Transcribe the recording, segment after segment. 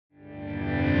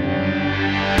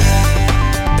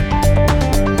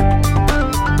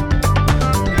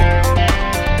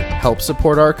Help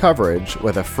support our coverage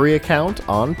with a free account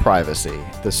on Privacy,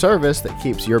 the service that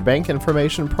keeps your bank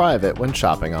information private when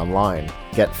shopping online.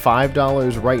 Get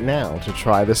 $5 right now to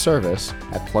try the service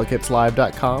at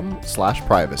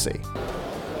plughitslive.com/privacy.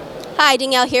 Hi,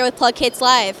 Danielle here with Plug Hits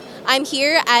Live. I'm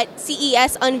here at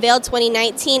CES Unveiled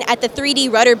 2019 at the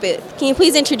 3dRudder booth. Can you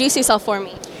please introduce yourself for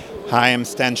me? Hi, I'm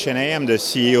Stan Cheney. I'm the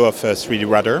CEO of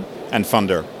 3dRudder and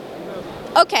founder.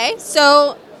 Okay,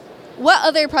 so what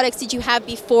other products did you have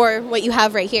before what you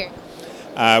have right here?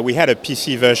 We had a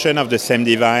PC version of the same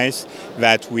device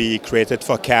that we created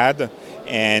for CAD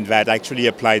and that actually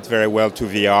applied very well to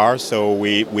VR. So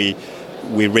we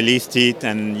released it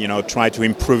and tried to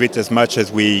improve it as much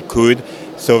as we could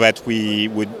so that we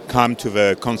would come to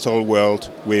the console world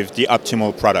with the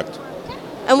optimal product.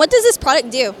 And what does this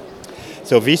product do?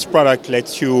 So this product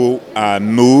lets you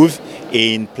move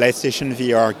in PlayStation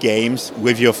VR games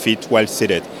with your feet while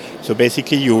seated. So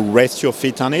basically you rest your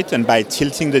feet on it, and by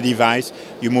tilting the device,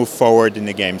 you move forward in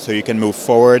the game. So you can move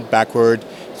forward, backward,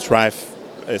 strafe,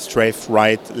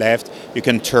 right, left. You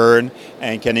can turn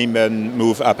and can even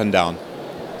move up and down.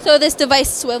 So this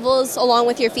device swivels along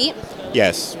with your feet?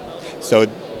 Yes. So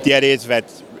the idea is that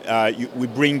we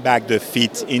bring back the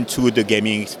feet into the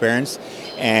gaming experience,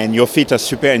 and your feet are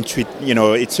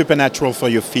it's supernatural for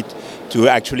your feet to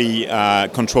actually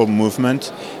control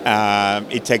movement.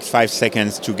 It takes 5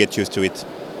 seconds to get used to it.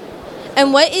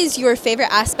 And what is your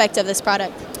favorite aspect of this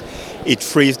product? It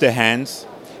frees the hands,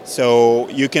 so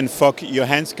your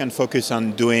hands can focus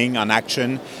on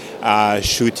action,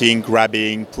 shooting,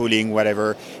 grabbing, pulling,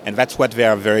 whatever, and that's what they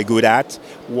are very good at,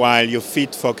 while your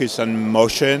feet focus on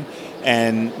motion,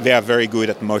 and they are very good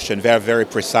at motion. They are very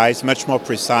precise, much more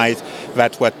precise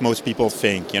than what most people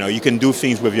think. You can do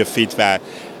things with your feet that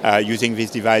using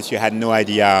this device you had no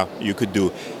idea you could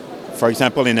do. For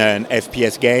example, in an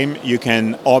FPS game, you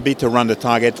can orbit around the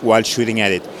target while shooting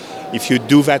at it. If you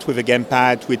do that with a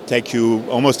gamepad, it would take you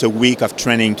almost a week of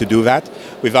training to do that.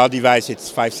 With our device, it's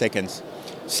 5 seconds.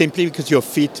 Simply because your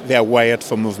feet, they are wired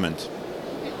for movement.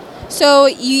 So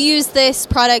you use this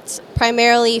product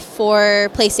primarily for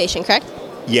PlayStation, correct?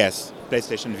 Yes,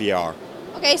 PlayStation VR.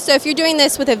 Okay, so if you're doing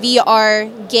this with a VR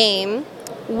game,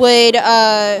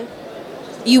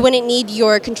 you wouldn't need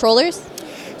your controllers?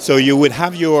 So you would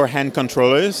have your hand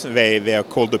controllers, they are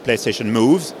called the PlayStation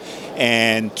Moves,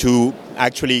 and to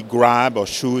actually grab or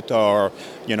shoot or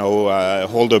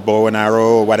hold a bow and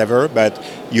arrow or whatever, but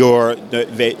you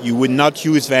would not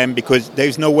use them because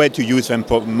there's no way to use them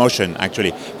for motion.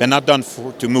 Actually, they're not done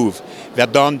to move; they're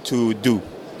done to do.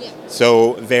 Yeah.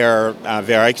 So they're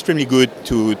extremely good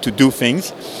to do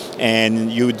things,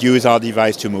 and you would use our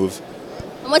device to move.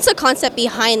 And what's the concept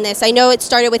behind this? I know it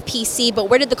started with PC, but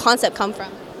where did the concept come from?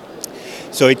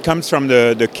 So it comes from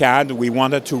the CAD. We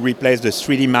wanted to replace the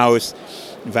 3D mouse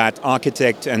that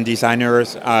architects and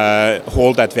designers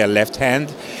hold at their left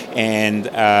hand and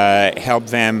help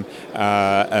them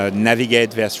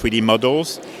navigate their 3D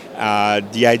models.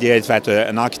 The idea is that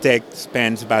an architect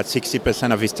spends about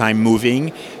 60% of his time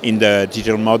moving in the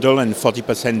digital model and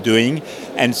 40% doing.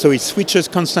 And so it switches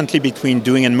constantly between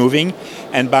doing and moving.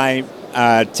 And by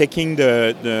taking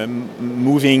the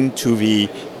moving to the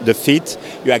feet,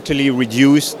 you actually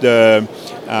reduce the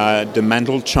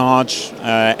mental charge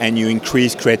and you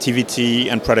increase creativity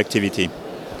and productivity.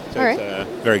 So all right.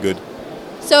 It's very good.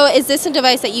 So is this a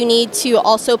device that you need to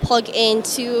also plug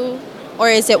into, or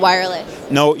is it wireless?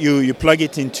 No, you plug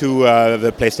it into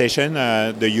the PlayStation,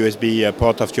 the USB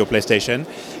port of your PlayStation,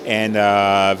 and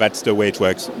that's the way it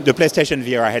works. The PlayStation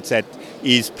VR headset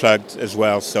is plugged as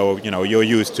well, so you're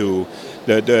used to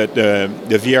the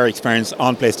VR experience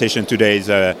on PlayStation today is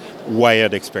a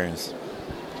wired experience.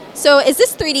 So is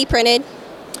this 3D printed?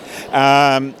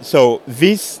 So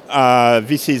this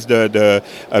is the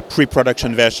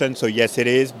pre-production version. So yes, it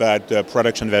is, but the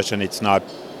production version it's not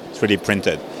 3D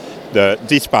printed.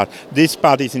 This part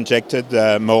is injected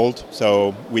mold.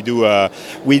 So we do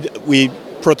we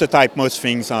prototype most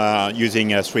things using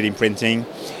 3D printing.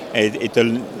 It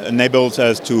enables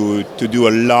us to do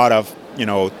a lot of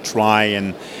try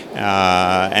and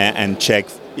check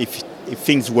if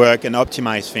things work and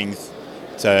optimize things.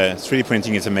 3D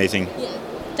printing is amazing. Yeah,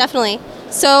 definitely.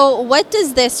 So what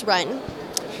does this run?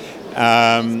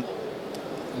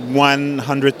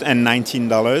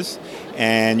 $119,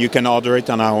 and you can order it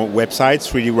on our website,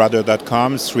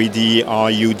 3drudder.com,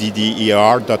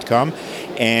 3drudder.com,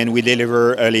 and we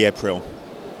deliver early April.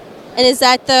 And is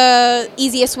that the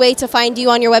easiest way to find you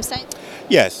on your website?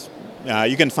 Yes.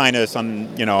 You can find us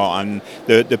on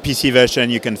the PC version.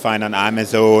 You can find on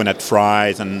Amazon, at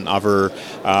Fry's, and other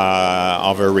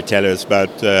retailers.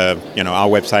 But our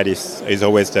website is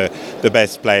always the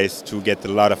best place to get a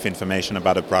lot of information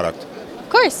about the product. Of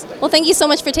course. Well, thank you so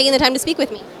much for taking the time to speak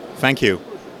with me. Thank you.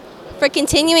 For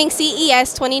continuing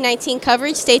CES 2019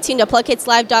 coverage, stay tuned to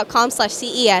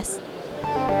plugkitslive.com/CES.